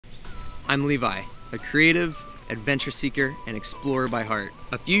I'm Levi, a creative, adventure seeker, and explorer by heart.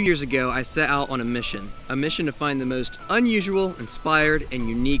 A few years ago, I set out on a mission to find the most unusual, inspired, and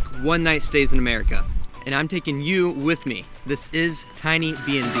unique one-night stays in America. And I'm taking you with me. This is Tiny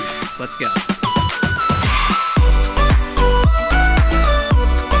BNB. Let's go.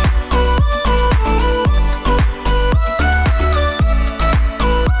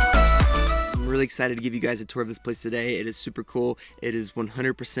 Excited to give you guys a tour of this place today. It is super cool. It is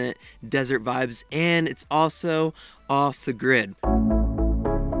 100% desert vibes, and it's also off the grid.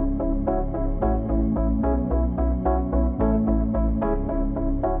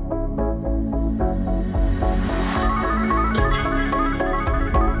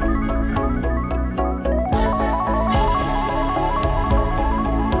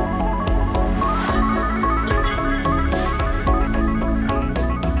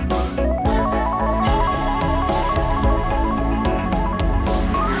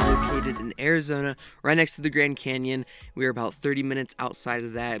 Arizona, right next to the Grand Canyon. We are about 30 minutes outside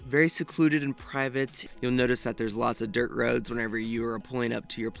of that. Very secluded and private. You'll notice that there's lots of dirt roads whenever you are pulling up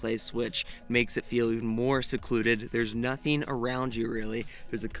to your place, which makes it feel even more secluded. There's nothing around you really.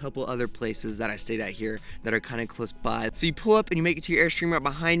 There's a couple other places that I stayed at here that are kind of close by. So you pull up and you make it to your Airstream right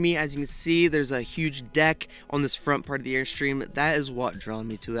behind me. As you can see, there's a huge deck on this front part of the Airstream. That is what drew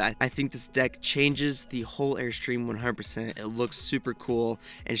me to it. I think this deck changes the whole Airstream 100%. It looks super cool,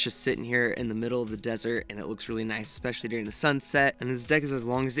 and it's just sitting here in the middle of the desert, and it looks really nice, especially during the sunset. And this deck is as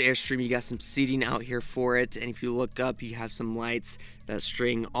long as the Airstream. You got some seating out here for it, and if you look up, you have some lights that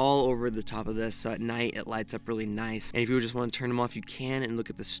string all over the top of this, so at night it lights up really nice. And if you just want to turn them off, you can, and look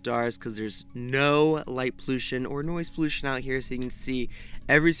at the stars, because there's no light pollution or noise pollution out here, so you can see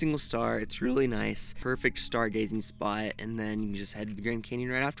every single star. It's really nice. Perfect stargazing spot, and then you can just head to the Grand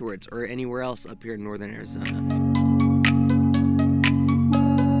Canyon right afterwards, or anywhere else up here in northern Arizona.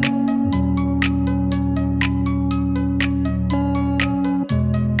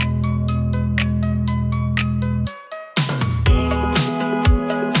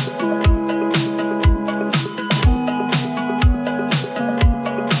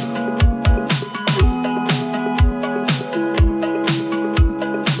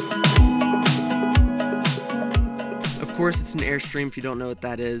 Of course, it's an Airstream if you don't know what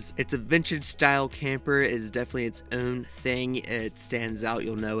that is. It's a vintage style camper. It is definitely its own thing. It stands out.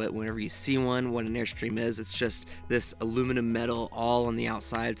 You'll know it whenever you see one, what an Airstream is. It's just this aluminum metal all on the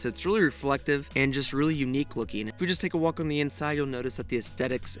outside, so it's really reflective and just really unique looking. If we just take a walk on the inside, you'll notice that the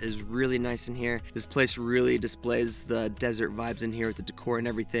aesthetics is really nice in here. This place really displays the desert vibes in here with the decor and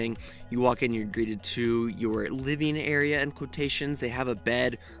everything. You walk in, you're greeted to your living area in quotations. They have a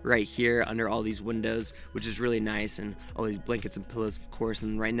bed right here under all these windows, which is really nice, and all these blankets and pillows, of course.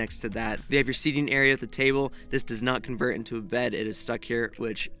 And right next to that, they have your seating area at the table. This does not convert into a bed. It is stuck here,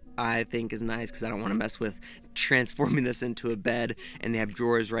 which I think is nice because I don't want to mess with transforming this into a bed. And they have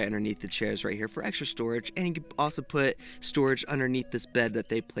drawers right underneath the chairs right here for extra storage, and you can also put storage underneath this bed that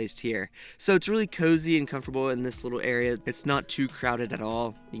they placed here. So it's really cozy and comfortable in this little area. It's not too crowded at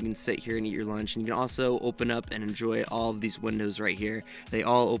all. You can sit here and eat your lunch, and you can also open up and enjoy all of these windows right here. They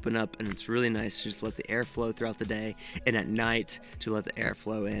all open up, and it's really nice to just let the air flow throughout the day, and at night to let the air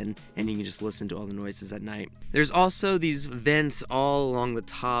flow in, and you can just listen to all the noises at night. There's also these vents all along the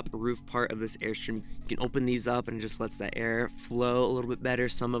top roof part of this Airstream. You can open these up and it just lets that air flow a little bit better.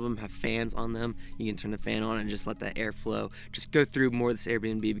 Some of them have fans on them. You can turn the fan on and just let that air flow just go through more of this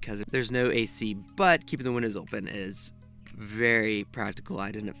Airbnb, because there's no AC, but keeping the windows open is very practical.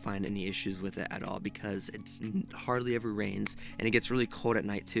 I didn't find any issues with it at all because it hardly ever rains, and it gets really cold at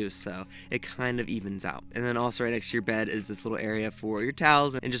night too, so it kind of evens out. And then also right next to your bed is this little area for your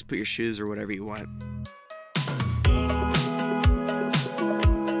towels, and just put your shoes or whatever you want.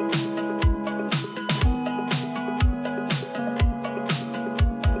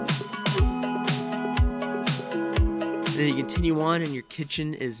 Then you continue on, and your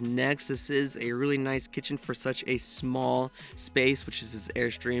kitchen is next. This is a really nice kitchen for such a small space, which is this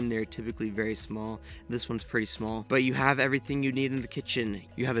Airstream. They're typically very small. This one's pretty small, but you have everything you need in the kitchen.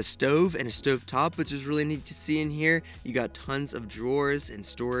 You have a stove and a stove top, which is really neat to see in here. You got tons of drawers and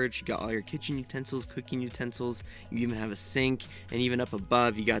storage. You got all your kitchen utensils, cooking utensils. You even have a sink, and even up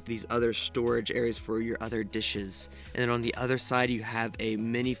above, you got these other storage areas for your other dishes. And then on the other side, you have a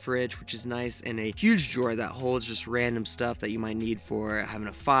mini fridge, which is nice, and a huge drawer that holds just random stuff that you might need for having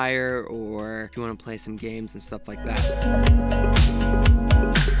a fire, or if you want to play some games and stuff like that.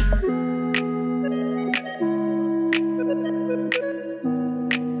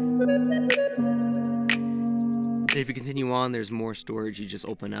 If you continue on, there's more storage. You just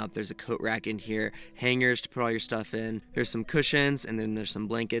open up. There's a coat rack in here, hangers to put all your stuff in. There's some cushions, and then there's some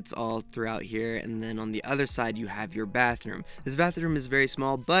blankets all throughout here. And then on the other side, you have your bathroom. This bathroom is very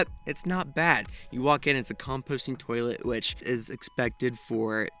small, but it's not bad. You walk in, it's a composting toilet, which is expected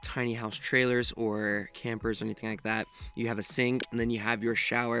for tiny house trailers or campers or anything like that. You have a sink, and then you have your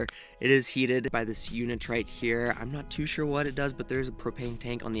shower. It is heated by this unit right here. I'm not too sure what it does, but there's a propane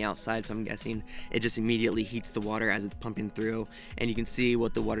tank on the outside, so I'm guessing it just immediately heats the water as it's pumping through, and you can see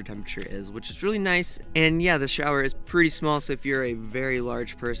what the water temperature is, which is really nice. And yeah, the shower is pretty small, so if you're a very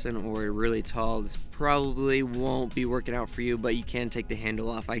large person or really tall, this probably won't be working out for you, but you can take the handle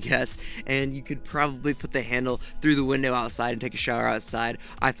off, I guess, and you could probably put the handle through the window outside and take a shower outside.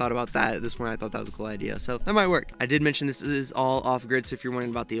 I thought about that this morning. I thought that was a cool idea, so that might work. I did mention this is all off-grid, so if you're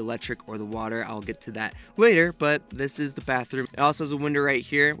wondering about the electric or the water, I'll get to that later, but this is the bathroom. It also has a window right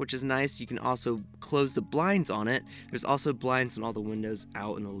here, which is nice. You can also close the blinds on it. There's also blinds on all the windows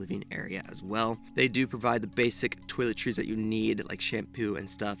out in the living area as well. They do provide the basic toiletries that you need, like shampoo and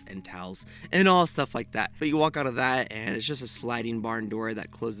stuff and towels and all stuff like that. But you walk out of that and it's just a sliding barn door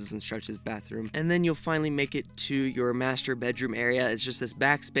that closes and stretches bathroom. And then you'll finally make it to your master bedroom area. It's just this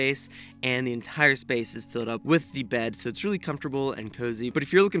back space, and the entire space is filled up with the bed, so it's really comfortable and cozy. But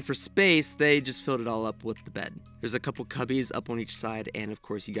if you're looking for space, they just filled it all up with the bed. There's a couple cubbies up on each side, and of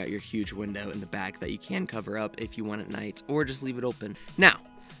course you got your huge window in the back that you can cover up if you want at night, or just leave it open. Now,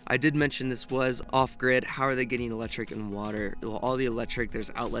 I did mention this was off-grid. How are they getting electric and water? Well, all the electric,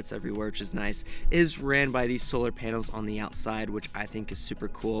 there's outlets everywhere, which is nice, is ran by these solar panels on the outside, which I think is super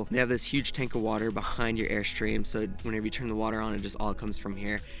cool. They have this huge tank of water behind your Airstream, so whenever you turn the water on, it just all comes from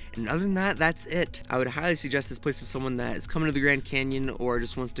here. And other than that, that's it. I would highly suggest this place to someone that is coming to the Grand Canyon or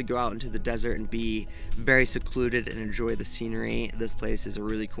just wants to go out into the desert and be very secluded and enjoy the scenery. This place is a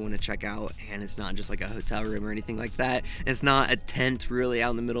really cool one to check out, and it's not just like a hotel room or anything like that. It's not a tent really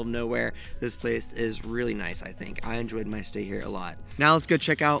out in the middle of nowhere. This place is really nice, I think. I enjoyed my stay here a lot. Now let's go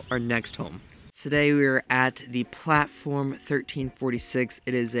check out our next home. Today we are at the Platform 1346.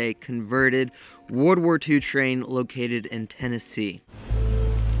 It is a converted World War II train located in Tennessee.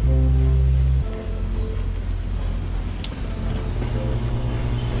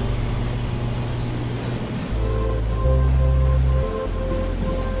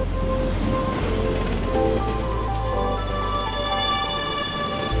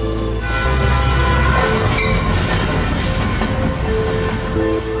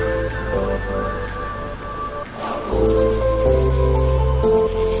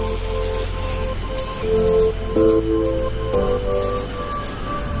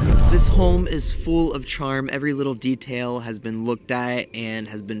 This home is full of charm. Every little detail has been looked at and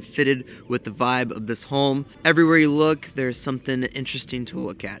has been fitted with the vibe of this home. Everywhere you look, there's something interesting to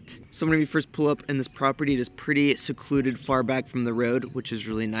look at. So whenever you first pull up in this property, it is pretty secluded, far back from the road, which is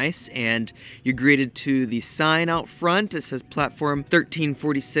really nice. And you're greeted to the sign out front. It says Platform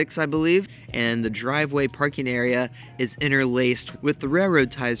 1346, I believe. And the driveway parking area is interlaced with the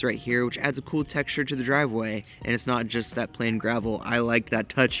railroad ties right here, which adds a cool texture to the driveway. And it's not just that plain gravel. I like that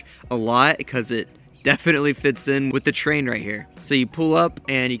touch a lot because it definitely fits in with the train right here. So you pull up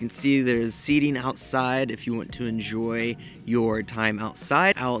and you can see there's seating outside if you want to enjoy your time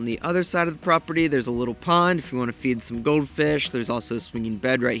outside. Out on the other side of the property, there's a little pond if you want to feed some goldfish. There's also a swinging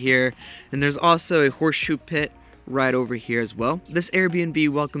bed right here. And there's also a horseshoe pit right over here as well. This Airbnb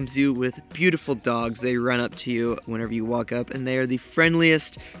welcomes you with beautiful dogs. They run up to you whenever you walk up, and they are the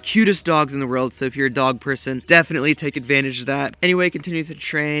friendliest, cutest dogs in the world. So if you're a dog person, definitely take advantage of that. Anyway, continue to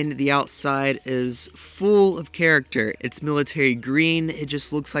train. The outside is full of character. It's military green. It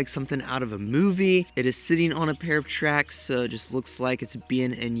just looks like something out of a movie. It is sitting on a pair of tracks, so it just looks like it's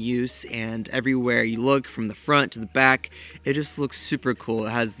being in use. And everywhere you look, from the front to the back, it just looks super cool.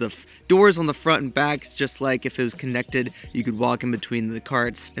 It has the doors on the front and back. It's just like if it was connected, you could walk in between the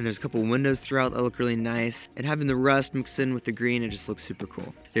carts, and there's a couple windows throughout that look really nice, and having the rust mixed in with the green, it just looks super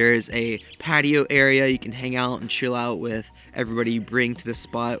cool. There is a patio area. You can hang out and chill out with everybody you bring to the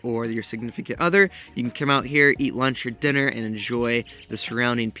spot or your significant other. You can come out here, eat lunch or dinner, and enjoy the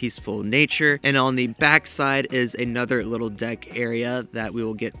surrounding peaceful nature. And on the back side is another little deck area that we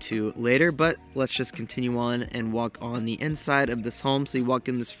will get to later, but let's just continue on and walk on the inside of this home. So you walk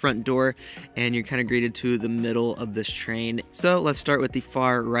in this front door and you're kind of greeted to the middle of this train. So let's start with the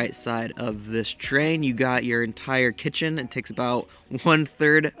far right side of this train. You got your entire kitchen. It takes about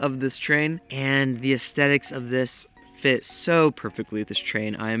 1/3 of this train, and the aesthetics of this fit so perfectly with this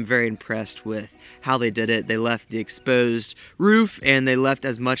train. I am very impressed with how they did it. They left the exposed roof and they left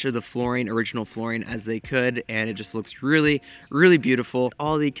as much of the flooring, original flooring, as they could, and it just looks really, really beautiful.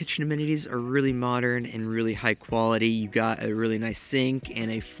 All the kitchen amenities are really modern and really high quality. You got a really nice sink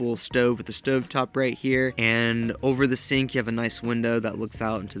and a full stove with the stove top right here, and over the sink you have a nice window that looks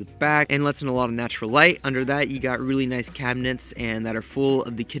out into the back and lets in a lot of natural light. Under that you got really nice cabinets and that are full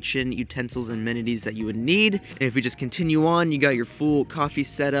of the kitchen utensils and amenities that you would need. And if we just continue on, you got your full coffee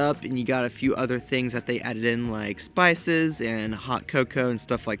setup, and you got a few other things that they added in like spices and hot cocoa and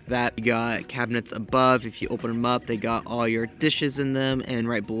stuff like that. You got cabinets above. If you open them up, they got all your dishes in them, and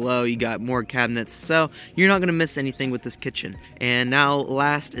right below you got more cabinets, so you're not gonna miss anything with this kitchen. And now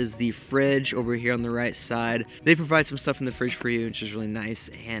last is the fridge over here on the right side. They provide some stuff in the fridge for you, which is really nice,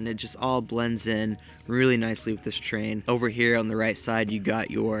 and it just all blends in really nicely with this train. Over here on the right side you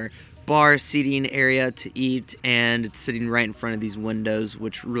got your bar seating area to eat, and it's sitting right in front of these windows,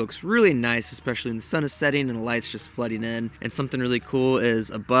 which looks really nice, especially when the sun is setting and the lights just flooding in. And something really cool is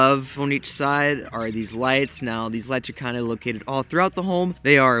above on each side are these lights. Now these lights are kind of located all throughout the home.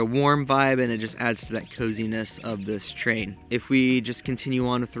 They are a warm vibe, and it just adds to that coziness of this train. If we just continue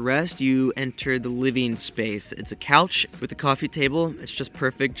on with the rest, you enter the living space. It's a couch with a coffee table. It's just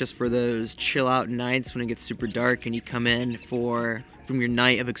perfect just for those chill out nights when it gets super dark and you come in from your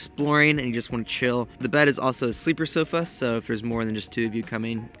night of exploring and you just want to chill. The bed is also a sleeper sofa, so if there's more than just two of you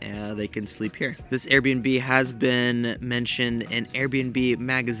coming, they can sleep here. This Airbnb has been mentioned in Airbnb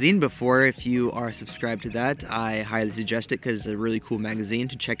magazine before. If you are subscribed to that, I highly suggest it because it's a really cool magazine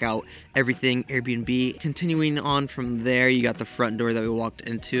to check out everything Airbnb. Continuing on from there, you got the front door that we walked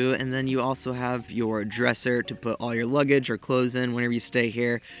into, and then you also have your dresser to put all your luggage or clothes in whenever you stay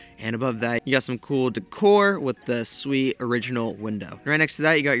here. And above that, you got some cool decor with the sweet original window. Right next to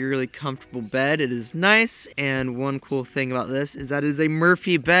that, you got your really comfortable bed. It is nice, and one cool thing about this is that it is a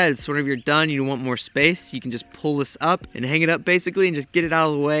Murphy bed. So whenever you're done, you want more space, you can just pull this up and hang it up basically and just get it out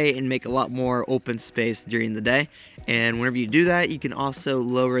of the way and make a lot more open space during the day. And whenever you do that, you can also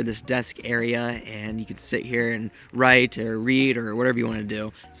lower this desk area and you can sit here and write or read or whatever you want to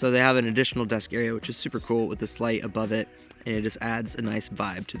do. So they have an additional desk area, which is super cool with this light above it, and it just adds a nice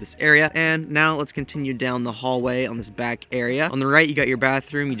vibe to this area. And now let's continue down the hallway on this back area. On the right, you got your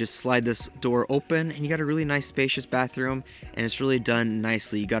bathroom. You just slide this door open and you got a really nice spacious bathroom, and it's really done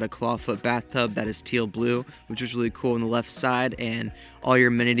nicely. You got a clawfoot bathtub that is teal blue, which is really cool on the left side, and all your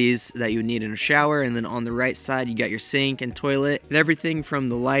amenities that you would need in a shower. And then on the right side, you got your sink and toilet, and everything from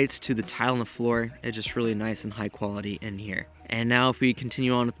the lights to the tile on the floor. It's just really nice and high quality in here. And now if we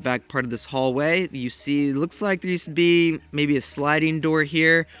continue on with the back part of this hallway, you see it looks like there used to be maybe a sliding door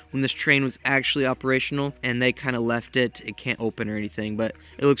here when this train was actually operational, and they kind of left it. It can't open or anything, but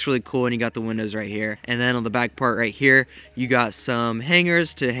it looks really cool, and you got the windows right here. And then on the back part right here, you got some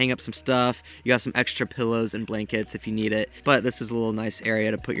hangers to hang up some stuff. You got some extra pillows and blankets if you need it, but this is a little nice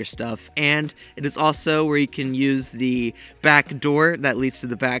area to put your stuff. And it is also where you can use the back door that leads to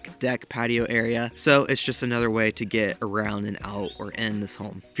the back deck patio area. So it's just another way to get around and out or in this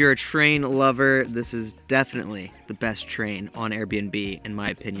home. If you're a train lover, this is definitely the best train on Airbnb, in my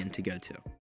opinion, to go to.